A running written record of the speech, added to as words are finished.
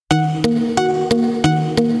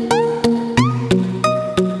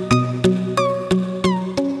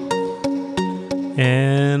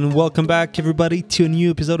Welcome back, everybody, to a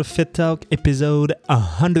new episode of Fit Talk, episode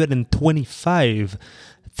 125.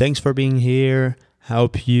 Thanks for being here. I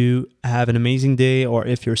hope you have an amazing day, or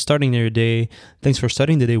if you're starting your day, thanks for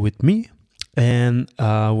starting the day with me. And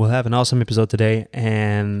we'll have an awesome episode today,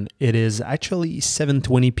 and it is actually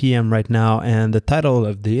 7:20 p.m. right now, and the title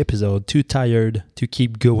of the episode, Too Tired to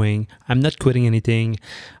Keep Going. I'm not quitting anything.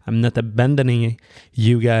 I'm not abandoning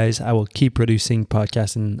you guys. I will keep producing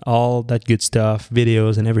podcasts and all that good stuff,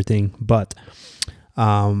 videos and everything, but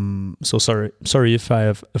so sorry if I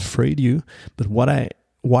have afraid you, but why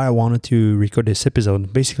I wanted to record this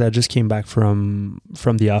episode, basically I just came back from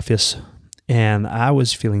the office. And I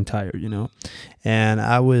was feeling tired, and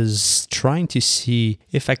I was trying to see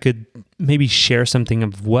if I could maybe share something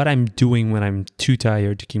of what I'm doing when I'm too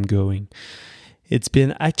tired to keep going. It's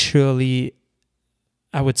been actually,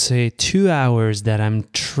 I would say, 2 hours that I'm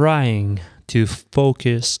trying to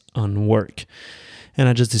focus on work. And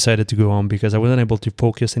I just decided to go home because I wasn't able to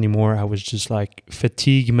focus anymore. I was just like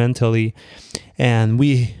fatigued mentally. And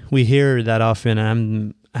we hear that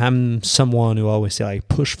often. I'm someone who always say, like,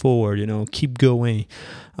 push forward, keep going,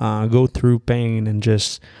 go through pain and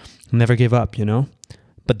just never give up,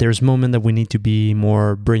 But there's moments that we need to be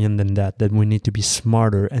more brilliant than that we need to be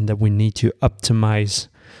smarter, and that we need to optimize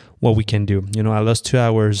what we can do. I lost 2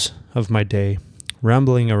 hours of my day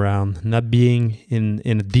rambling around, not being in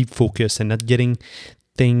a deep focus and not getting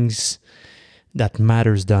things that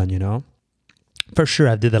matters done, For sure,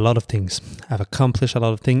 I did a lot of things. I've accomplished a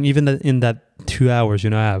lot of things. Even in that 2 hours,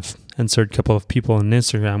 I've answered a couple of people on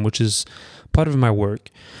Instagram, which is part of my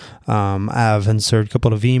work. I've answered a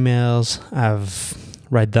couple of emails. I've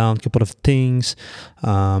write down a couple of things.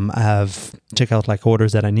 I've checked out like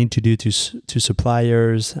orders that I need to do to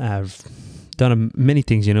suppliers. I've done many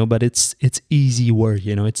things, but it's easy work.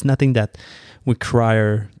 It's nothing that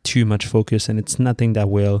require too much focus, and it's nothing that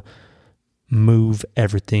will move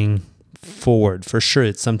everything forward. For sure,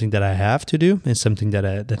 it's something that I have to do. It's something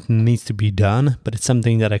that needs to be done, but it's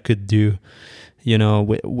something that I could do,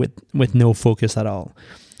 with no focus at all.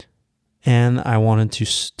 And I wanted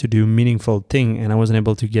to do a meaningful thing, and I wasn't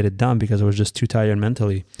able to get it done because I was just too tired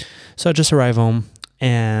mentally. So I just arrived home,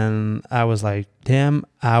 and I was like, damn,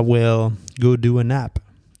 I will go do a nap.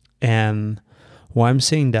 And why I'm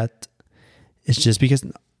saying that is just because,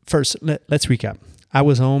 first, let's recap. I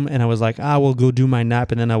was home and I was like, I will go do my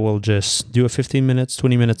nap, and then I will just do a 15 minutes,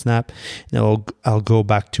 20 minutes nap. And I'll go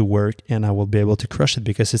back to work, and I will be able to crush it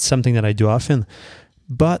because it's something that I do often.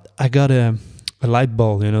 But I got a light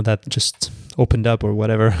bulb, that just opened up or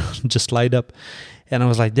whatever, just light up. And I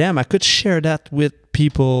was like, damn, I could share that with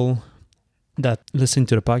people that listen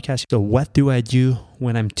to the podcast. So what do I do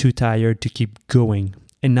when I'm too tired to keep going?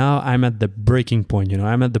 And now I'm at the breaking point,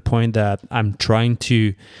 I'm at the point that I'm trying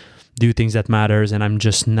to do things that matters, and I'm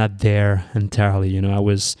just not there entirely. I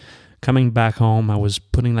was coming back home, I was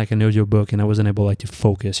putting like an audio book, and I wasn't able to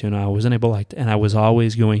focus. I wasn't able and I was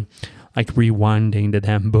always going rewinding the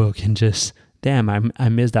damn book, and just I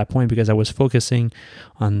missed that point because I was focusing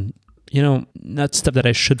on not stuff that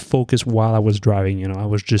I should focus while I was driving. I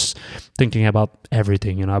was just thinking about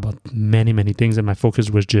everything, about many things, and my focus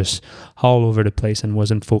was just all over the place and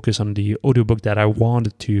wasn't focused on the audiobook that I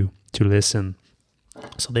wanted to listen.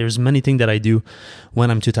 So there's many things that I do when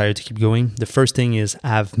I'm too tired to keep going. The first thing is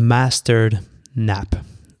I've mastered nap.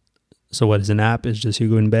 So what is a nap? It's just you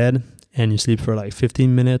go in bed and you sleep for like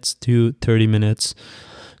 15 minutes to 30 minutes.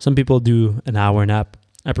 Some people do an hour nap.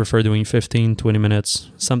 I prefer doing 15, 20 minutes,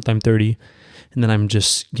 sometimes 30. And then I'm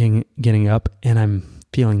just getting up and I'm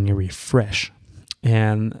feeling refreshed.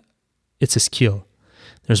 And it's a skill.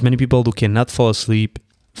 There's many people who cannot fall asleep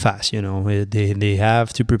fast. They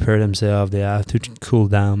have to prepare themselves, they have to cool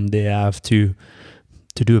down, they have to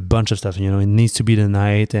do a bunch of stuff. It needs to be the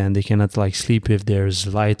night, and they cannot sleep if there's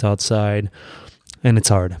light outside, and it's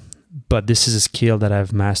hard. But this is a skill that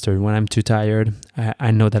I've mastered. When I'm too tired,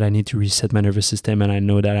 I know that I need to reset my nervous system, and I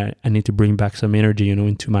know that I need to bring back some energy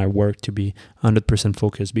into my work to be 100%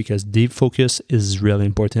 focused, because deep focus is really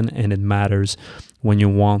important, and it matters when you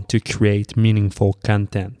want to create meaningful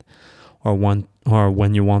content, or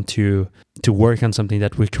when you want to work on something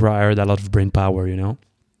that requires a lot of brain power,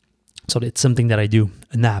 So it's something that I do,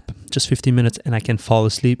 a nap, just 15 minutes, and I can fall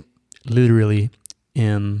asleep literally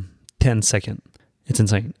in 10 seconds. It's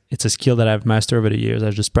insane. It's a skill that I've mastered over the years.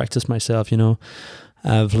 I've just practiced myself,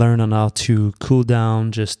 I've learned on how to cool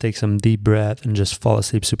down, just take some deep breath, and just fall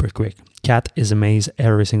asleep super quick. Kat is amazed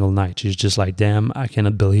every single night. She's just like, damn, I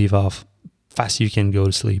cannot believe how fast you can go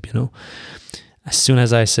to sleep, As soon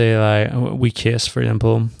as I say, we kiss, for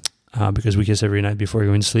example, because we kiss every night before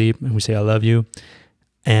going to sleep, and we say, I love you,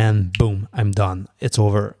 and boom, I'm done. It's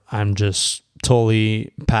over. I'm just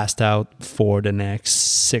totally passed out for the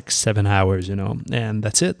next 6-7 hours, and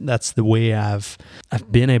that's it. That's the way I've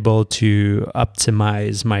been able to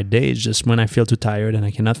optimize my days, just when I feel too tired and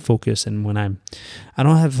I cannot focus, and when I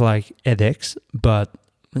don't have like headaches, but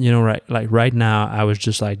right now I was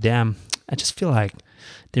just like, damn, I just feel like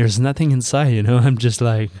there's nothing inside, I'm just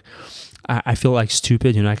like, I feel like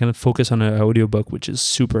stupid, I cannot focus on an audiobook, which is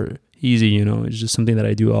super easy, it's just something that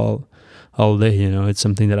I do all day, it's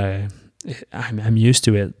something that I'm used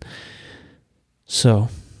to it. So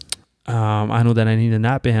I know that I need a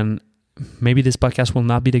nap, and maybe this podcast will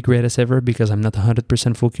not be the greatest ever because I'm not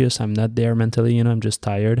 100% focused. I'm not there mentally, I'm just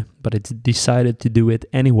tired, but I decided to do it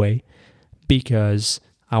anyway because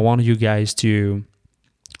I want you guys to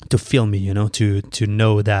feel me, to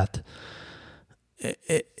know that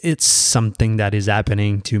it's something that is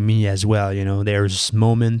happening to me as well. There's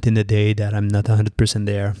moment in the day that I'm not 100%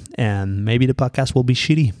 there, and maybe the podcast will be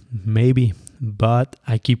shitty, maybe, but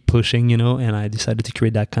I keep pushing, and I decided to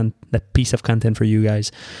create that piece of content for you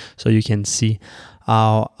guys so you can see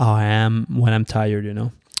how I am when I'm tired,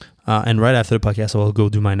 and right after the podcast, I'll go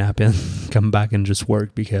do my nap and come back and just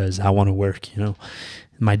work because I want to work,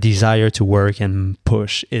 My desire to work and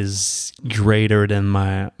push is greater than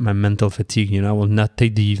my mental fatigue. I will not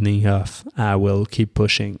take the evening off. I will keep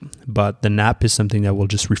pushing. But the nap is something that will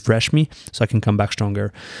just refresh me so I can come back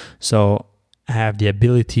stronger. So I have the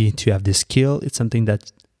ability to have this skill. It's something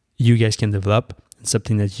that you guys can develop. It's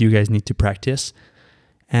something that you guys need to practice.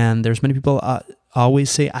 And there's many people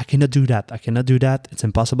always say, I cannot do that. I cannot do that. It's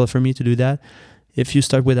impossible for me to do that. If you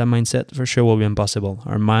start with that mindset, for sure it will be impossible.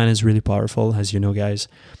 Our mind is really powerful, as you know, guys.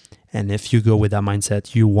 And if you go with that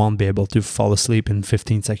mindset, you won't be able to fall asleep in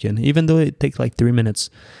 15 seconds, even though it takes like 3 minutes.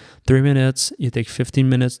 3 minutes, you take 15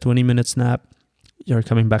 minutes, 20 minutes nap, you're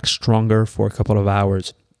coming back stronger for a couple of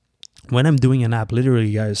hours. When I'm doing a nap,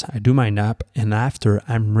 literally, guys, I do my nap, and after,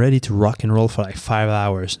 I'm ready to rock and roll for like 5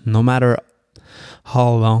 hours, no matter how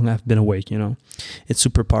long I've been awake, It's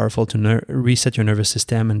super powerful to reset your nervous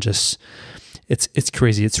system and just... It's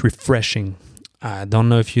crazy. It's refreshing. I don't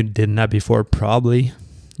know if you did that before, probably,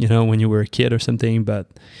 when you were a kid or something, but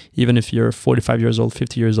even if you're 45 years old,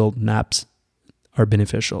 50 years old, naps are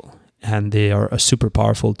beneficial, and they are a super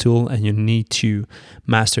powerful tool, and you need to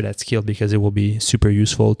master that skill because it will be super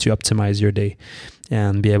useful to optimize your day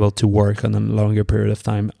and be able to work on a longer period of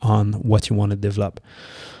time on what you want to develop.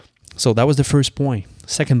 So that was the first point.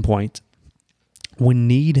 Second point, we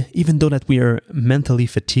need, even though that we are mentally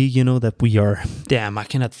fatigued, that we are, damn, I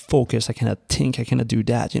cannot focus, I cannot think, I cannot do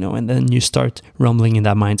that, and then you start rumbling in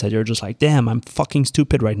that mindset. You're just like, damn, I'm fucking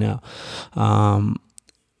stupid right now.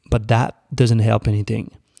 But that doesn't help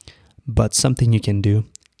anything. But something you can do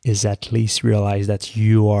is at least realize that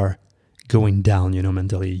you are going down,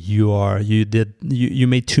 mentally. You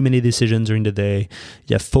made too many decisions during the day.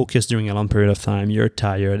 You have focused during a long period of time. You're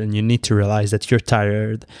tired, and you need to realize that you're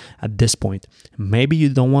tired at this point. Maybe you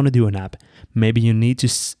don't want to do a nap. Maybe you need to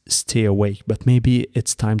stay awake, but maybe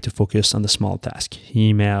it's time to focus on the small task,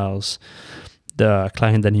 emails, the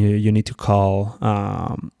client that you need to call,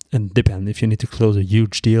 and depend. If you need to close a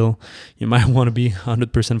huge deal, you might want to be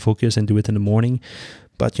 100% focused and do it in the morning.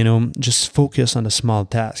 But, just focus on the small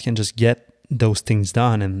task and just get those things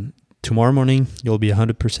done. And tomorrow morning, you'll be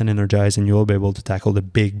 100% energized and you'll be able to tackle the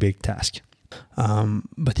big task.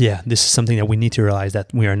 But yeah, this is something that we need to realize,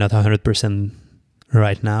 that we are not 100%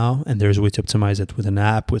 right now. And there's a way to optimize it with an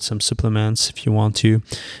app, with some supplements if you want to.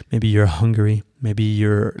 Maybe you're hungry. Maybe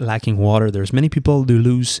you're lacking water. There's many people who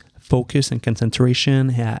lose focus and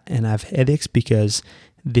concentration and have headaches because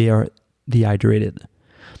they are dehydrated.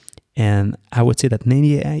 And I would say that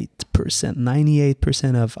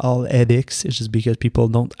 98% of all headaches is just because people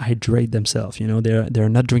don't hydrate themselves. They're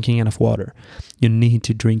not drinking enough water. You need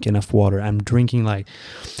to drink enough water. I'm drinking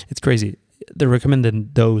it's crazy. The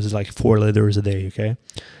recommended dose is like 4 liters a day, okay?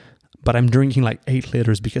 But I'm drinking like 8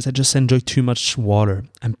 liters because I just enjoy too much water.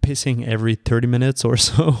 I'm pissing every 30 minutes or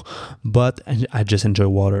so, but I just enjoy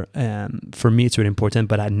water. And for me, it's really important,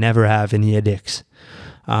 but I never have any headaches.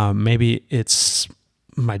 Maybe it's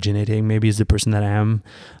my genetic, maybe it's the person that I am.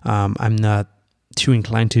 I'm not too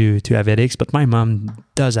inclined to have headaches, but my mom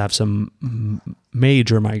does have some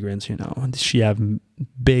major migraines, She have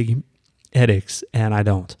big headaches and I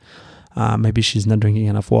don't. Maybe she's not drinking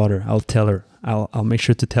enough water. I'll tell her. I'll make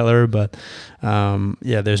sure to tell her. But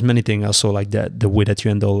there's many things also like that. The way that you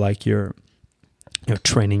handle like your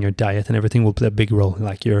training, your diet, and everything will play a big role,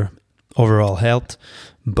 like your overall health.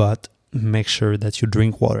 But make sure that you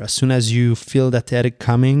drink water. As soon as you feel that headache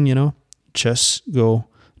coming, just go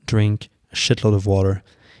drink a shitload of water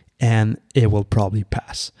and it will probably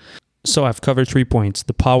pass. So I've covered 3 points.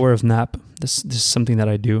 The power of nap. This is something that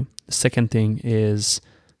I do. The second thing is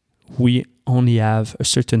we only have a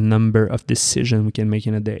certain number of decisions we can make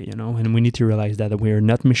in a day, and we need to realize that we are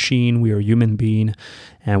not machine, we are human being,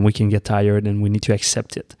 and we can get tired and we need to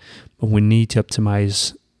accept it. But we need to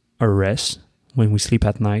optimize our rest when we sleep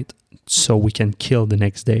at night so we can kill the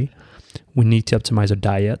next day. We need to optimize our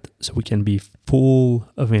diet so we can be full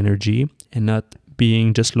of energy and not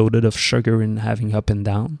being just loaded of sugar and having up and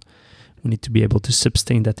down. We need to be able to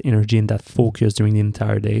sustain that energy and that focus during the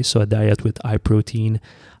entire day. So a diet with high protein,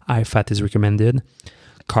 high fat is recommended.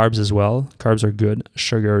 Carbs as well. Carbs are good.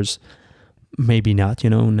 Sugars, maybe not.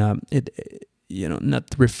 Not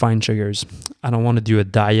refined sugars. I don't want to do a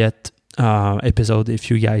diet episode.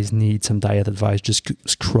 If you guys need some diet advice, just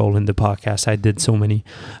scroll in the podcast. I did so many.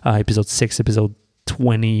 Episode 6, episode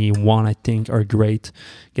 21, I think, are great.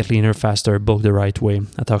 Get leaner, faster, bulk the right way.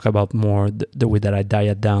 I talk about more the way that I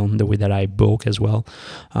diet down, the way that I bulk as well.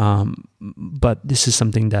 But this is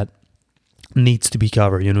something that needs to be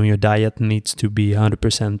covered. Your diet needs to be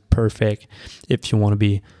 100% perfect if you want to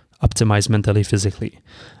be optimized mentally, physically.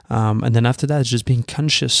 And then after that, it's just being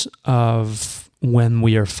conscious of when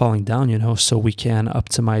we are falling down, so we can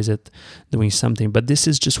optimize it doing something. But this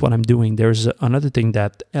is just what I'm doing. There's another thing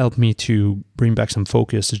that helped me to bring back some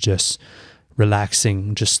focus is just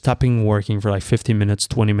relaxing, just stopping working for like 15 minutes,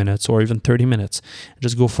 20 minutes, or even 30 minutes.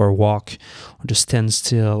 Just go for a walk, or just stand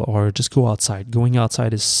still, or just go outside. Going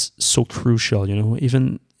outside is so crucial,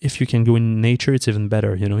 even if you can go in nature, it's even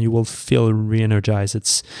better. You will feel re-energized.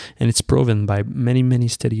 It's proven by many, many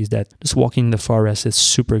studies that just walking in the forest is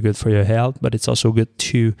super good for your health, but it's also good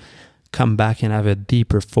to come back and have a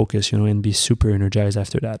deeper focus, and be super energized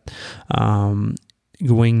after that.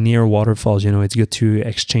 Going near waterfalls, it's good to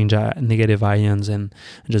exchange negative ions and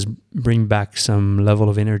just bring back some level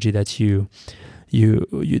of energy that you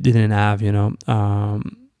didn't have,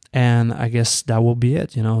 and I guess that will be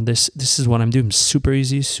it. This is what I'm doing. Super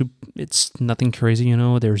easy. It's nothing crazy.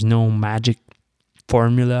 There's no magic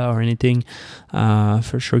formula or anything.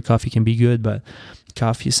 For sure, coffee can be good, but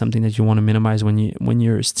coffee is something that you want to minimize when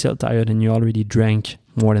you're still tired and you already drank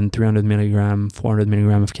more than 300 milligram, 400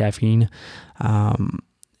 milligram of caffeine.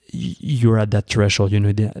 You're at that threshold.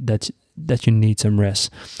 That you need some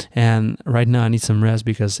rest. And right now I need some rest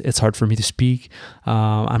because it's hard for me to speak.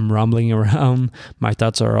 I'm rumbling around. My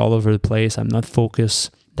thoughts are all over the place. I'm not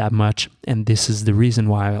focused that much. And this is the reason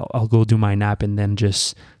why I'll go do my nap and then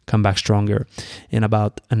just come back stronger. In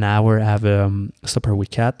about an hour, I have a supper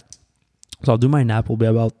with Kat. So I'll do my nap. Will be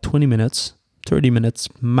about 20 minutes, 30 minutes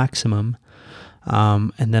maximum.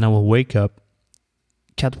 And then I will wake up.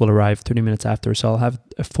 Kat will arrive 30 minutes after. So I'll have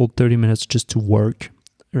a full 30 minutes just to work.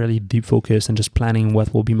 Really deep focus and just planning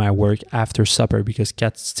what will be my work after supper because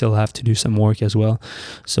cats still have to do some work as well.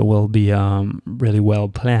 So we'll be really well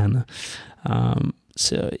planned.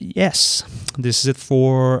 So yes, this is it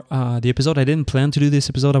for the episode. I didn't plan to do this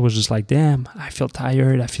episode. I was just like, damn, I feel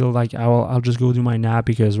tired. I feel like I'll just go do my nap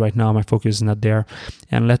because right now my focus is not there.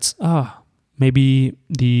 And maybe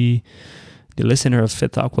the listener of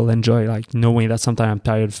Fit Talk will enjoy like knowing that sometimes I'm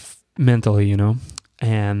tired mentally,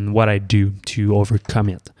 and what I do to overcome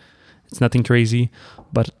it. It's nothing crazy,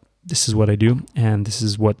 but this is what I do, and this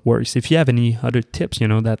is what works. If you have any other tips,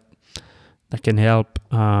 that can help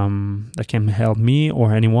me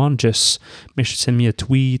or anyone, just make sure to send me a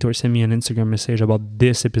tweet or send me an Instagram message about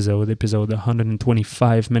this episode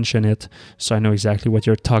 125. Mention it so I know exactly what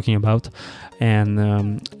you're talking about, and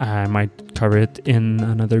I might cover it in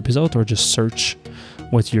another episode or just search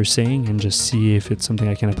what you're saying and just see if it's something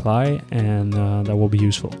I can apply, and that will be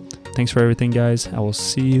useful. Thanks for everything, guys. I will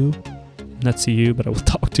but I will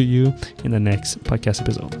talk to you in the next podcast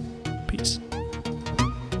episode.